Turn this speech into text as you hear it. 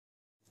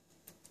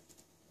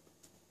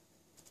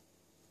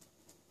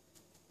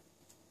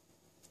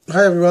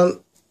Hi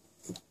everyone,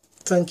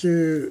 thank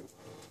you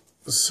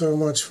so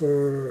much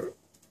for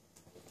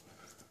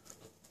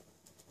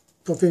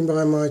popping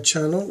by my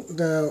channel.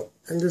 Now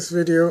in this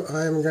video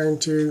I am going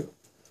to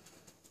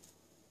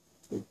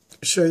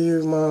show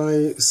you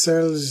my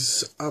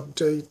sales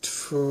update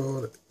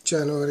for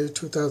January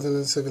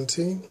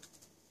 2017.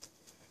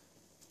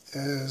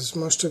 As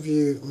most of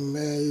you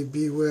may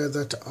be aware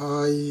that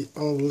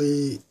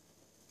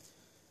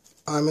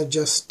I'm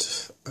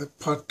just a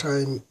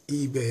part-time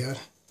eBayer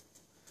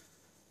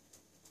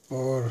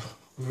or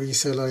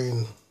reseller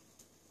in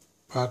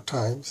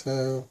part-time,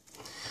 so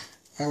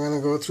I'm going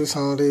to go through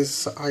some of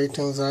these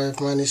items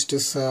I've managed to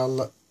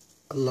sell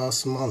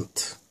last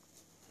month.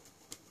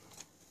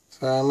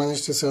 So I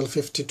managed to sell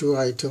 52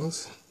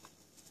 items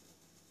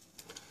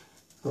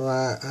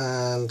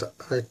and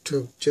I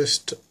took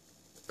just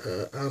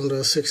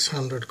under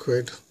 600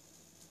 quid.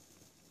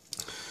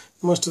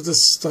 Most of the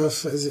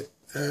stuff is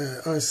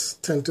I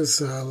tend to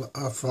sell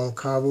are from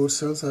cardboard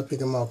sales. I pick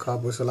them out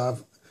cardboard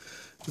sales.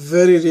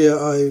 Very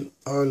rare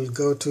I'll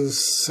go to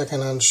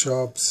second-hand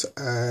shops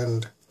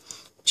and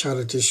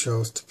charity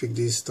shops to pick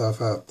these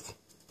stuff up.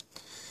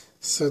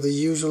 So the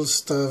usual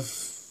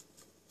stuff,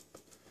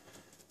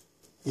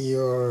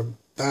 your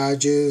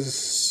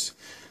badges,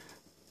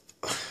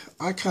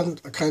 I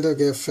kind of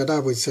get fed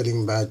up with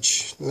selling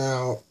badge.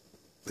 Now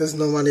there's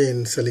no money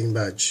in selling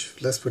badge,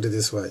 let's put it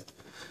this way.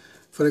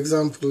 For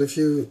example, if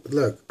you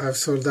look, I've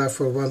sold that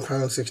for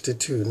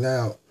 £1.62.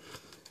 Now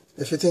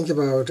if you think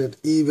about it,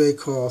 eBay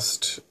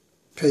cost,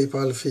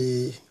 PayPal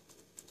fee,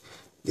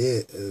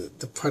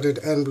 the padded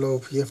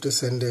envelope, you have to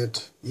send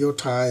it, your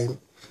time.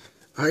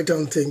 I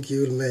don't think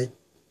you'll make,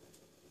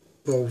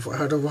 well,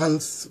 out of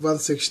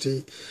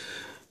 160,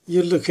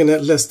 you're looking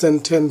at less than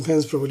 10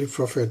 pence probably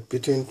profit,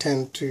 between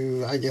 10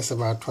 to I guess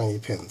about 20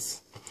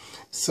 pence.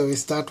 So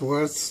is that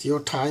worth your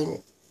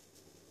time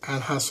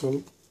and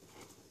hassle?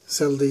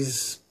 Sell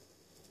these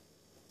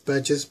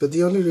badges? But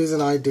the only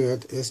reason I do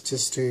it is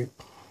just to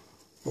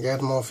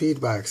get more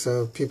feedback,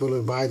 so people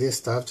who buy this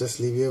stuff just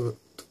leave you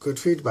good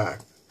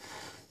feedback.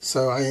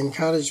 So I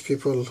encourage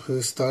people who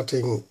are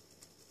starting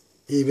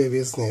eBay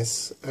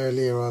business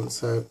earlier on,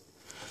 so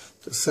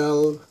to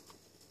sell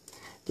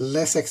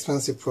less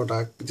expensive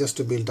product just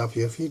to build up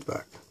your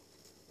feedback.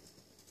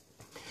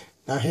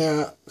 Now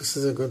here, this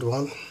is a good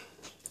one.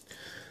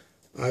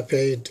 I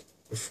paid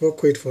 4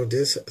 quid for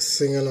this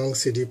sing-along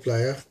CD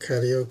player,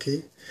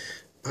 karaoke.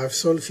 I've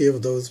sold a few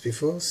of those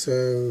before,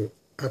 so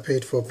I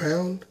paid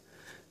 £4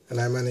 and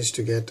I managed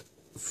to get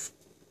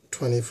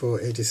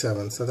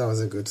 24.87, so that was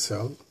a good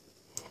sell.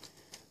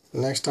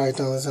 Next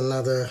item is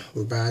another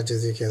badge,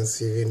 as you can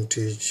see,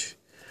 vintage,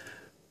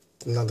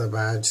 another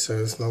badge, so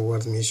it's not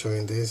worth me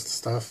showing this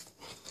stuff.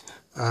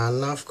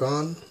 Enough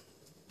gone.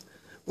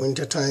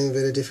 Winter time,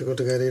 very difficult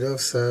to get rid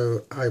of,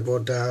 so I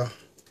bought down.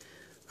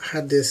 I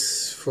had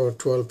this for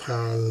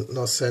 £12,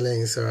 not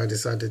selling, so I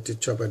decided to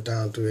chop it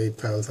down to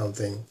 £8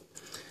 something.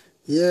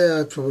 Yeah,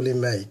 I probably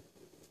made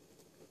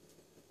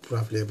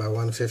roughly about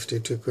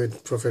 152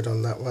 quid profit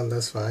on that one,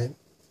 that's fine.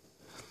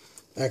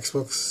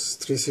 Xbox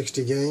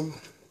 360 game,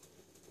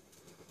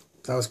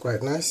 that was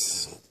quite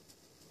nice.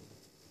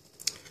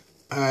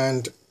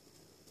 And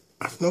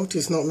I've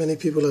noticed not many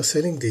people are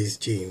selling these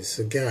jeans,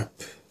 a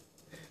Gap.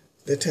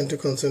 They tend to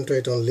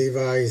concentrate on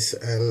Levi's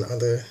and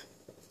other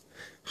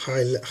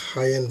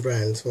high-end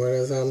brands,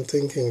 whereas I'm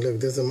thinking, look,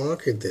 there's a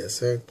market there.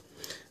 So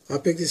I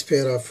picked this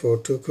pair up for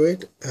 2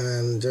 quid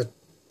and just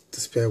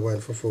this pair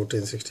went for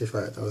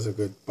 14.65. That was a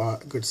good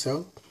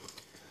sell.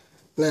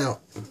 Now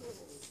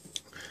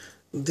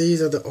these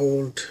are the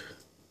old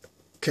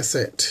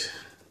cassette,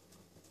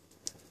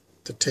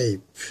 the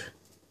tape,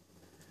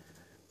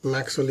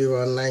 Max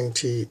Oliver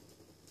 90.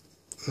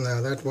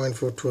 Now that went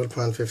for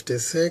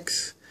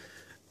 £12.56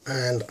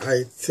 and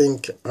I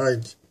think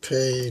I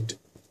paid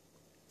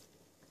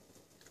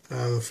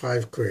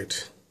 5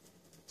 quid.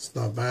 It's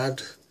not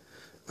bad.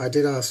 I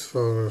did ask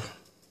for,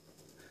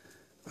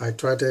 I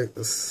tried to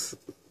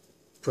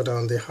put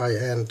on the high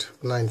end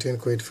 19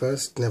 quid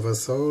first, never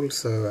sold,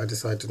 so I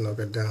decided to knock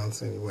it down,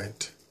 so it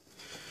went.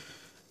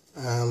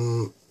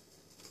 Another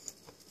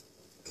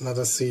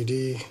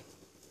CD.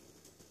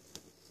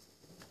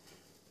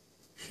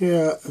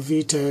 Here,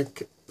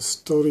 VTech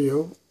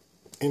Stereo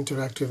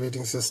interactive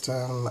rating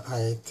system,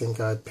 I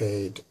think I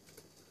paid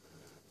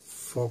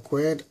 4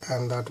 quid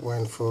and that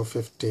went for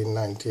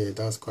 15.98.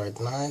 That's quite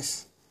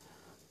nice.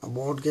 A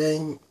board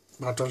game,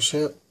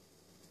 Battleship,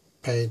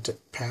 paid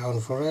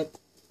 £1 for it,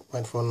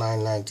 went for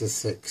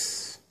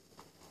 9.96.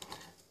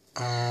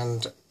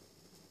 And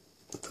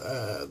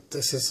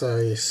this is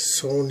a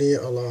Sony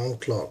alarm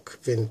clock,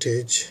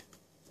 vintage.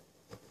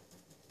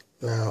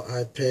 Now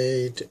I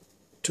paid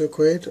 2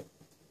 quid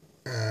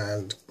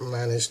and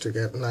managed to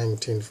get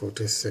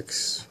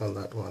 19.46 on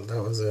that one.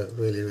 That was a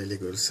really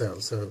good sell.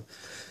 So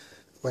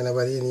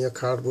whenever in your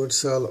cardboard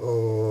sell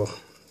or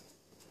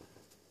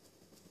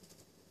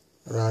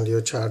around your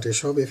charity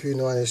shop, if you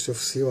manage to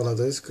see one of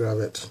those, grab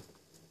it.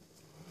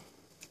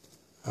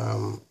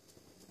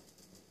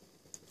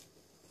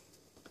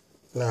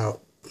 Now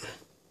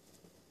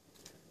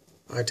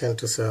I tend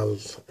to sell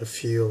a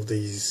few of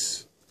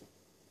these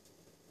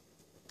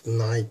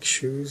Nike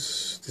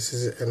shoes. This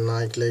is a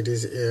Nike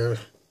Ladies Air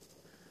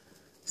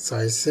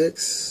size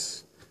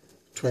 6,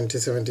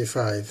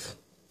 2075.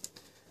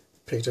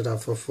 Picked it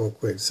up for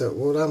 £4. So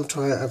what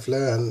I've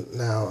learned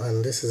now,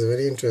 and this is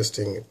very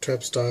interesting,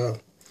 Trapstar,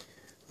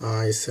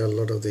 I sell a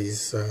lot of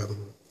these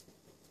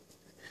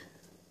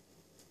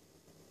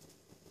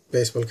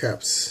baseball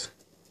caps.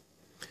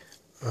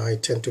 I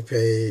tend to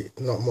pay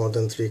not more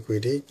than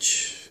 £3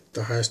 each.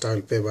 The highest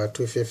I'll pay about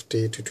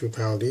 £2.50 to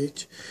 £2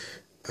 each,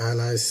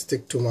 and I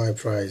stick to my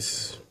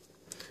price.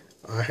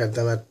 I had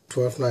them at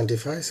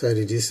 £12.95, so I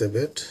reduced a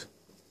bit.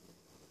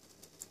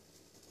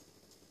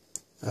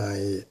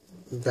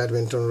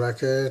 Badminton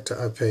racket,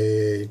 I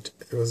paid,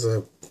 it was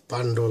a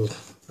bundle,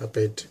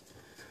 it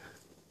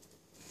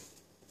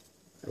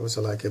was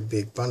like a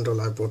big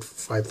bundle. I bought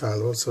for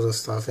 £5, all sort of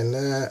stuff in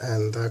there,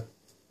 and that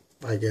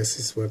I guess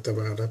is worth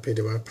about, I paid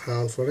about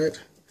 £1 for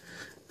it,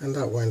 and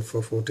that went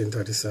for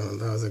 £14.37.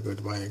 That was a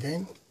good buy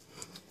again.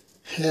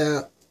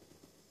 Here,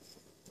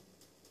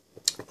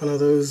 one of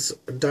those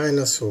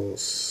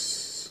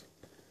dinosaurs,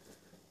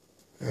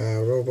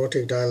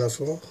 robotic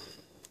dinosaur,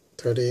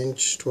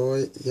 30-inch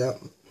toy, yeah.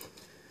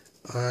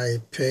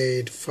 I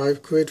paid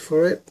 £5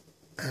 for it,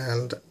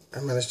 and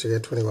I managed to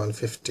get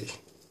 £21.50.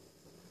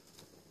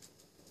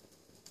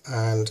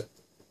 And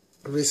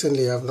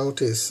recently I've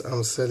noticed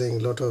I'm selling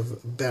a lot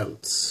of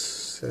belts,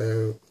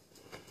 so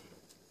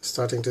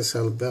starting to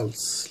sell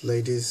belts,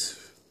 ladies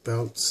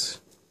belts.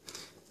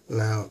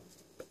 Now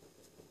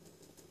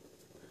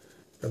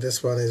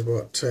this one is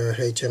what,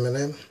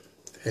 H&M,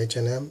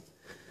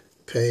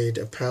 paid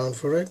 £1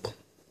 for it.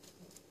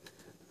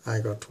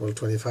 I got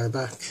 $12.25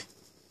 back.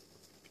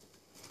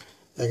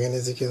 Again,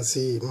 as you can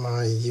see,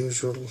 my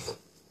usual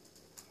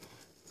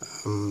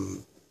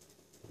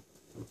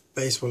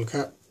baseball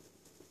cap,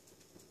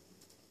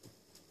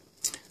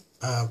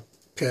 a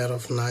pair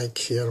of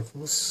Nike Air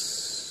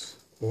Force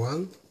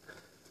One,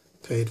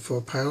 paid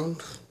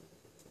 £4,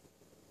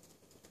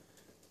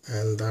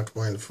 and that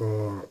went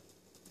for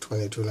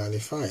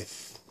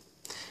 $22.95.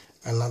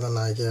 Another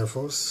Nike Air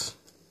Force,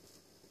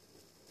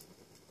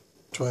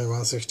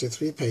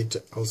 21.63,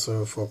 paid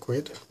also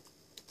 £4.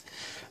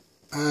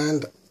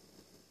 And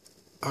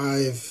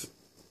I've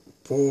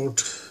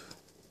bought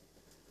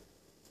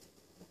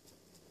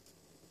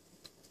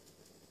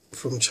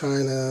from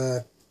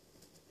China,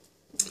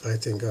 I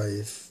think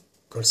I've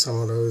got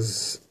some of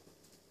those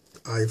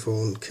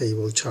iPhone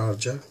cable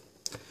charger.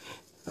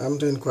 I'm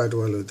doing quite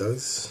well with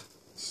those.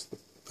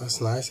 That's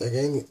nice.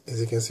 Again,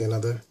 as you can see,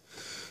 another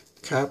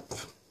cap.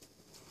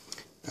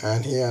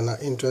 And here, now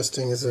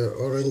interesting, is a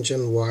orange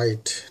and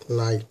white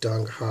Nike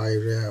Dunk High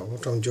Rare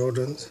Autumn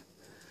Jordans.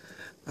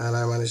 And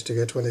I managed to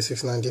get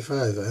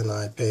 $26.95, and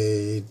I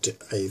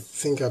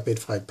think I paid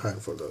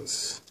 £5 for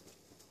those.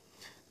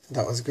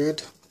 That was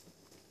good.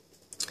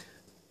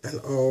 An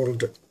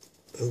old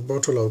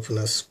bottle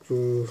opener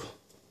screw,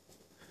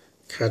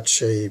 cat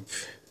shape,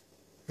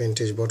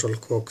 vintage bottle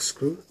cork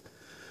screw.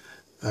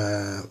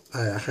 I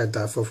had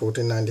that for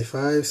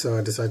 $14.95, so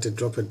I decided to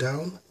drop it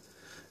down.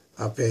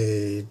 I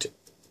paid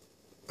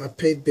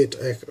bit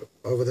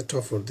over the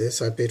top for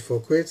this. I paid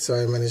 £4, so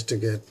I managed to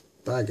get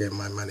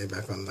my money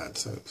back on that.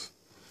 So,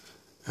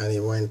 and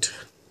it went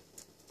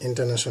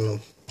international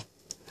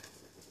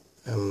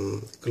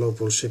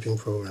global shipping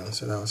program,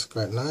 so that was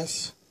quite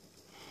nice.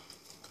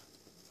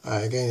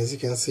 Again, as you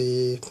can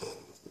see,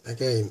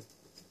 again,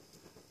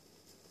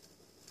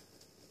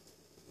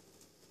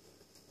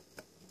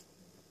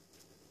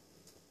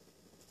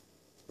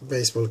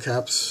 baseball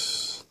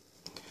caps,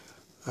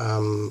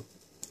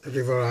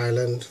 River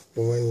Island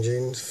woven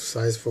jeans,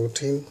 size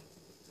 14,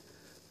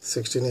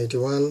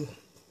 1681,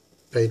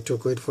 paid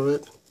 £2 for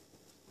it.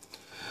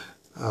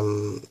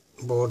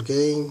 Board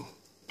game,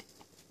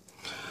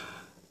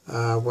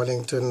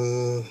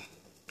 Wellington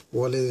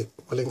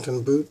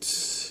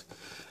boots.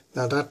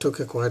 Now that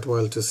took quite a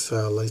while to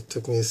sell. It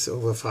took me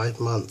over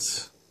 5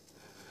 months.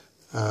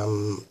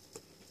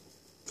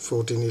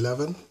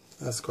 1411,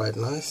 that's quite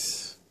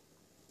nice.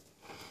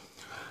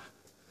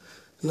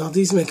 Now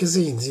these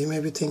magazines, you may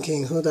be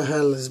thinking, who the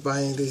hell is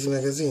buying these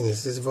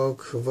magazines? This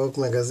Vogue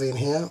magazine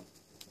here,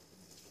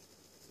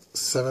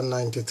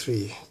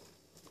 $7.93.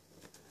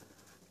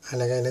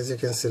 And again, as you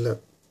can see,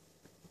 look,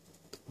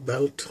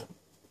 belt,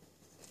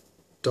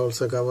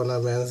 Dolce Gabbana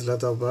men's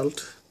leather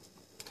belt.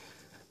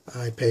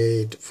 I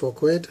paid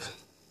 £4.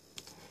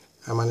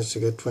 I managed to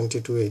get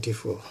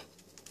 $22.84,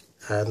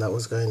 and that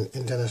was going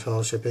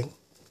international shipping,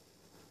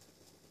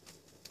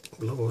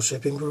 global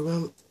shipping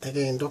program.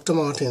 Again, Dr.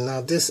 Martin.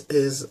 Now this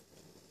is,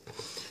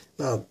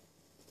 now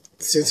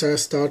since I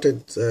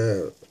started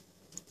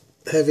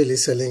heavily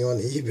selling on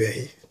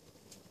eBay,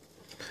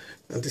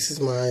 and this is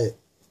my,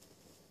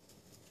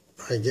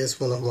 I guess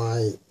one of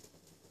my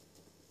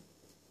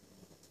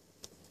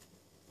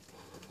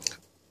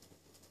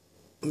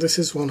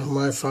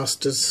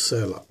fastest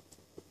seller.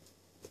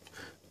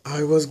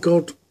 I was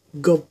gobsmacked.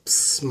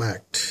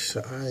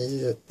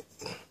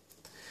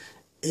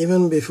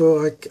 even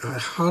before I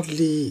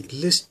hardly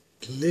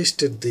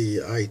listed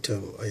the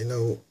item,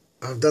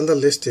 I've done the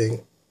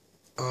listing,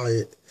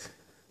 I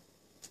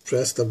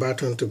press the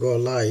button to go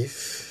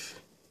live,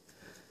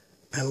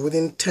 and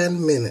within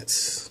 10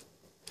 minutes,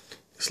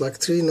 it's like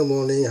 3 in the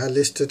morning, I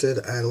listed it,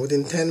 and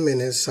within 10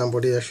 minutes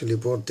somebody actually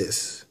bought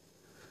this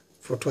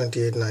for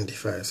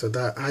 $28.95. So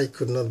that I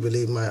could not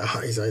believe my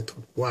eyes. I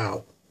thought,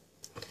 wow.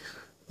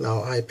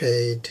 Now I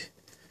paid,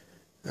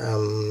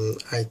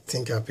 I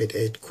think I paid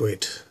 8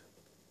 quid.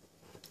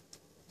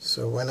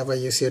 So whenever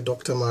you see a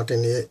Dr.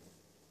 Martin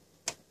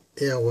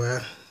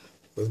earwear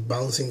with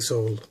bouncing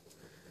sole,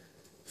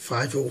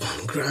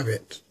 501, grab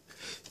it.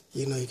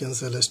 You can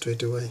sell it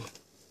straight away.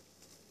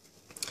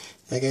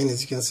 Again,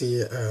 as you can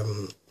see,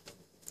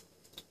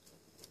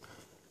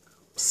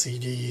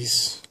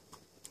 CDs,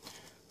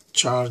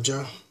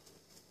 charger.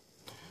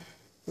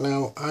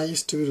 Now I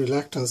used to be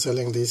reluctant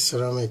selling these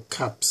ceramic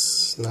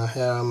cups. Now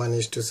here I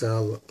managed to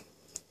sell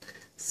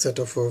set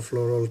of 4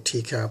 floral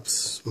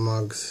teacups,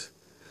 mugs,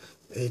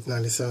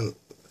 $8.97.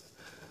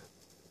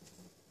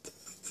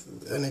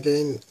 And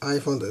again, I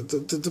found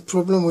the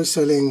problem with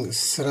selling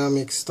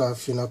ceramic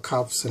stuff,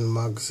 cups and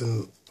mugs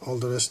and all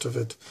the rest of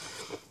it,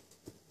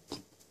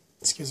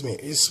 excuse me,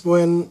 is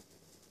when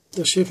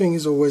the shipping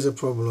is always a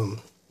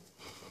problem.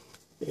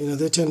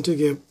 They tend to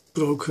get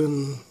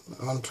broken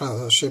on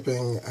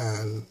shipping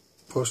and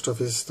post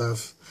office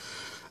stuff.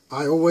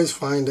 I always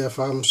find if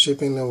I'm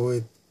shipping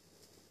with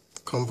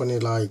company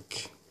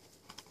like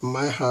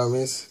My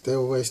Hermes, they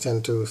always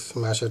tend to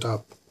smash it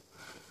up,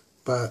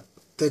 but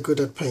they're good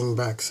at paying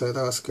back, so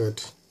that's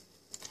good.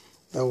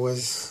 They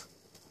always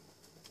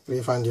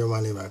refund your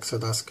money back, so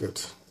that's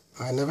good.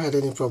 I never had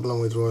any problem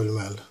with Royal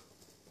Mail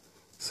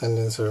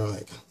sending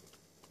ceramic.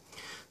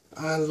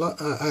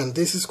 And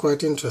this is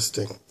quite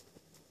interesting.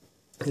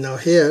 Now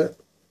here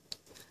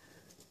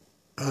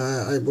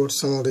I bought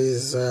some of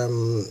these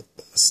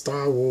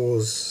Star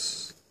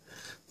Wars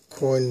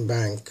coin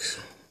bank,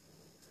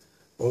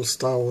 old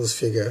Star Wars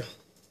figure.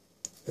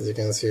 As you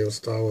can see, old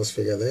Star Wars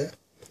figure there.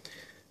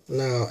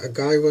 Now a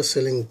guy was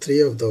selling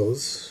 3 of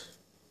those,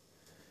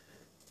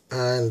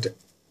 and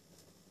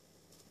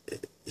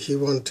he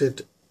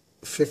wanted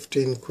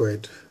 15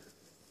 quid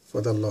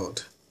for the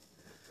lot.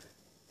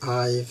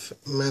 I've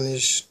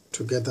managed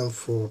to get them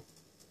for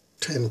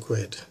 10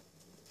 quid.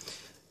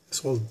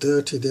 It's all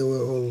dirty. They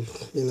were all,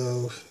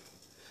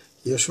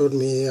 he showed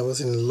me I was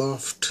in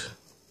loft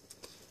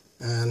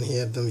and he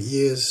had them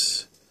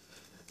years,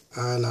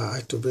 and I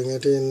had to bring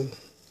it in,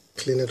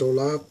 clean it all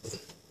up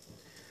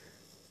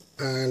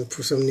and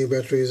put some new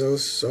batteries. I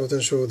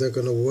wasn't sure they're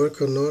going to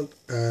work or not,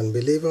 and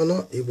believe it or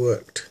not, it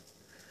worked.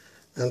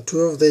 And 2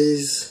 of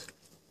these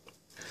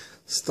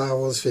Star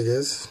Wars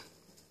figures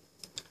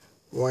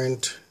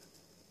went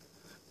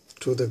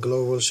to the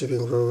global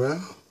shipping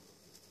program,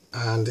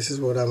 and this is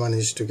what I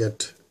managed to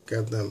get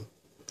them,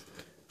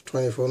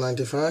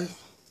 $24.95.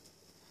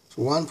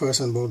 So one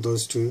person bought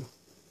those 2,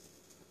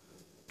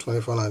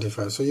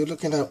 $24.95. So you're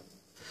looking at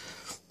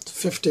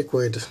 50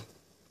 quid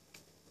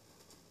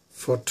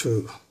for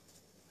 2.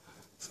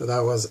 So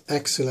that was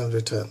excellent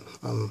return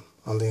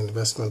on the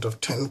investment of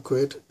 10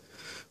 quid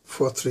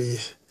for 3.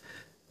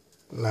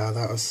 Now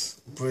that was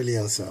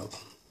brilliant sell.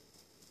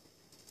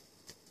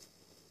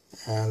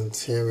 And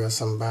here we have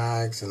some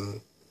bags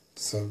and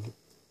some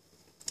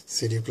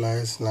CD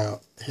players.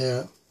 Now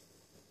here,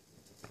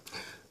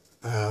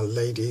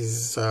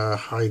 ladies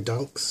high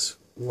dunks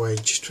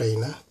wedge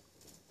trainer,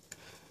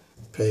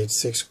 paid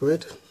 6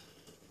 quid,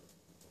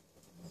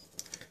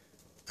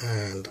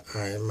 and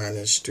I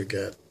managed to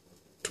get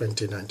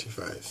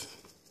 $20.95.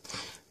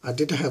 I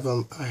did have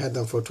them. I had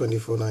them for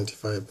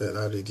 $24.95, but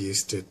I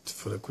reduced it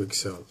for a quick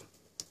sell.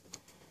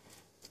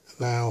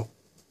 Now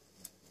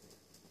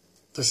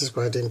this is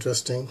quite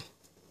interesting.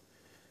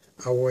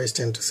 I always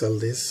tend to sell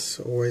this.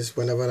 Always,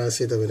 whenever I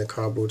see them in a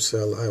car boot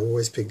sale, I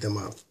always pick them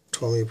up.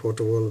 Tommy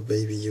portable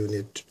baby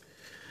unit,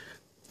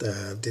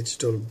 the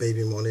digital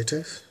baby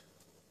monitor.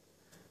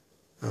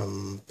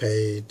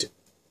 Paid,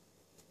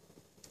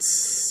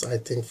 I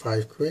think,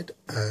 5 quid,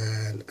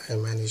 and I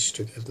managed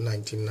to get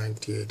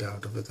 $19.98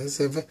 out of it. I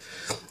say,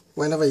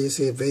 whenever you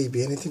see a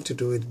baby, anything to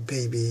do with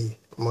baby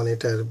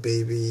monitor,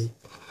 baby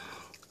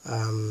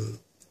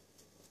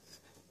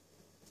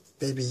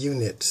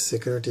unit,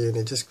 security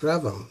unit, just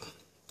grab them,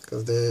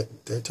 because they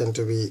tend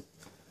to be,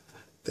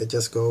 they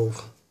just go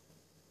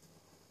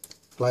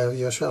fly off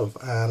your shelf.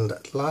 And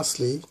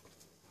lastly,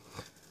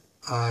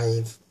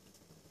 I've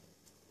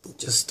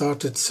just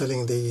started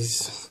selling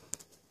these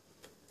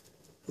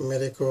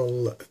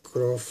Miracle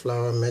Grow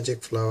Flower,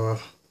 Magic Flower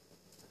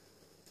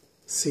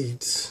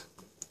seeds.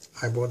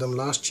 I bought them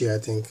last year, I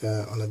think,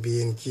 on a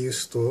B&Q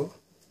store.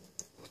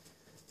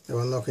 They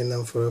were knocking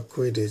them for a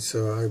quid each,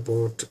 so I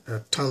bought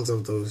tons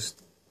of those.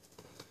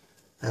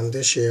 And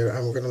this year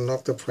I'm going to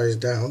knock the price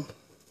down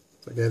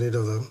to get rid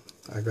of them.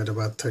 I got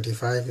about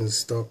 35 in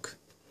stock.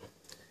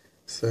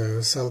 So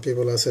some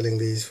people are selling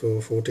these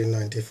for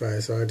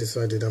 $14.95, so I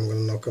decided I'm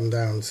going to knock them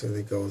down so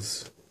it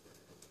goes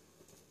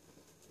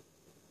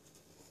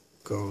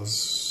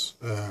goes,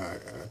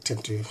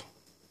 tend to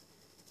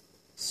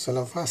sell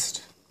them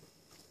fast,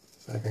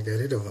 so I can get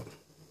rid of them.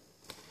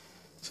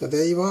 So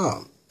there you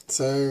are.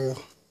 So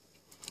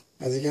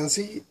as you can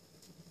see,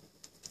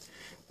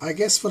 I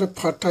guess for a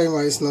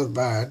part-timer it's not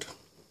bad.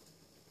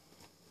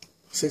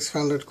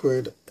 600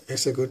 quid,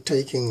 it's a good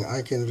taking.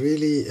 I can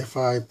really, if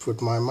I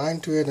put my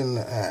mind to it and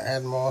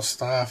add more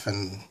staff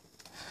and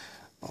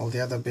all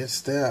the other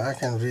bits there, I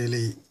can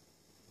really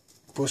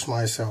push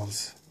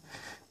myself.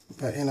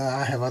 But you know,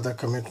 I have other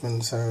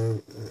commitments,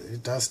 so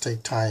it does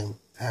take time.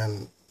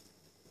 And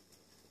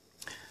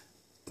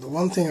the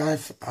one thing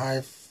I've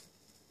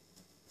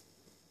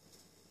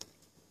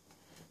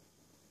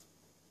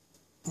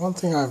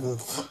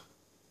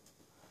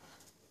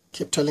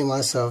keep telling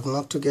myself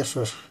not to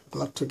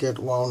get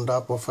wound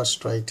up or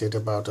frustrated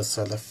about a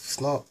sell. If it's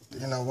not,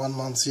 you know, 1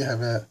 month you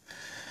have a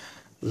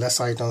less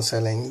item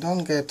selling,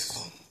 don't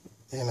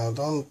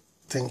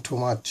think too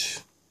much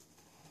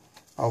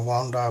or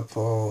wound up,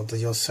 or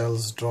your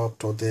sales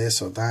dropped, or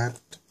this or that.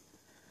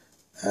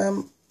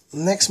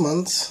 Next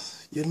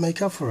month you'll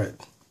make up for it.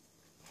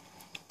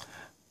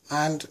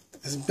 And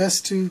it's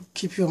best to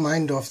keep your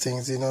mind off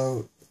things, you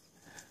know.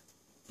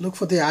 Look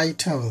for the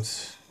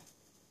items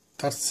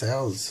that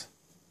sells.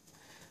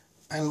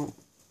 And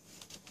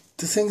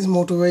the thing is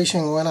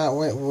motivation.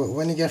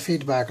 When you get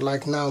feedback,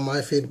 like now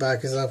my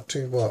feedback is up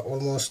to what,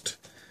 almost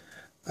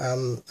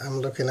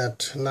I'm looking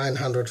at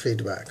 900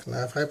 feedback.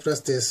 Now if I press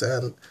this,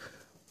 and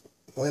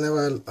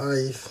whenever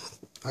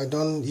I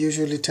don't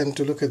usually tend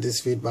to look at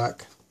this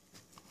feedback,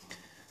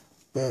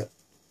 but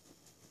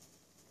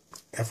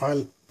if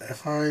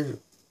I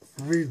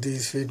read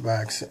these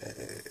feedbacks,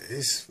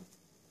 it's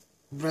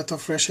breath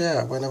of fresh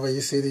air. Whenever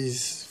you see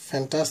these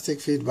fantastic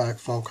feedback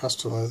from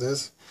customers,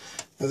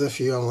 there's a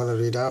few I'm going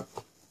to read out.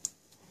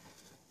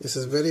 This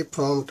is very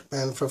prompt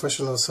and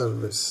professional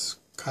service.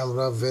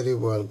 Camera very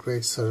well,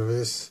 great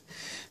service.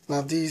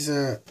 Now these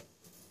are,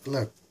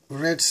 look,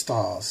 red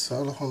stars,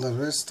 all of the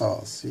red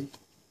stars, see?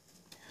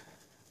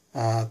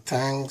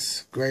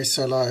 Thanks, great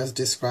seller as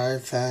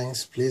described,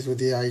 thanks, pleased with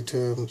the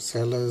item,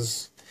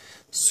 sellers,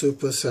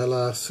 super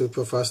seller,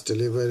 super fast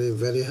delivery,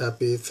 very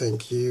happy,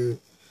 thank you,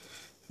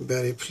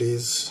 very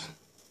pleased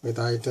with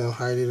item,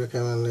 highly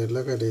recommended.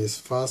 Look at this,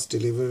 fast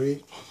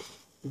delivery,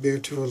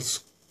 beautiful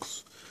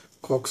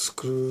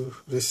corkscrew,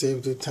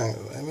 received the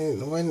time. I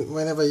mean,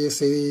 whenever you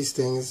see these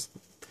things,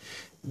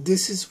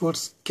 this is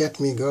what's get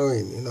me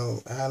going, you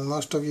know. And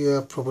most of you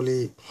are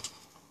probably,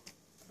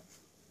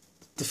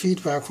 the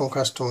feedback from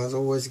customers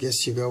always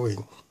gets you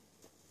going.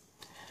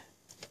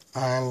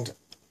 And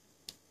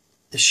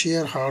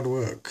sheer hard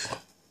work,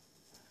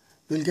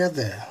 we'll get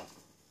there.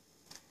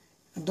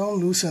 Don't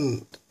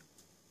loosen.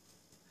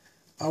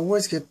 I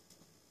always get,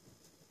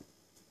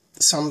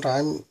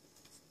 sometime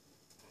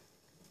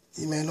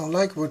you may not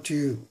like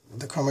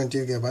the comment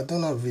you give, but do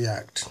not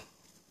react.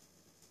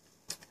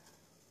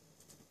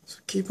 So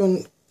keep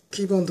on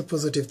the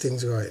positive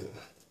things going.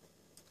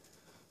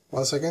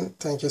 Once again,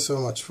 thank you so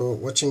much for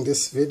watching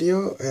this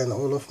video and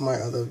all of my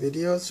other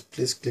videos.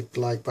 Please click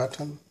the like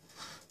button,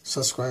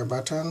 subscribe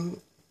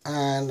button,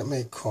 and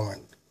make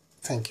comment.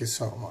 Thank you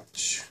so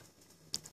much.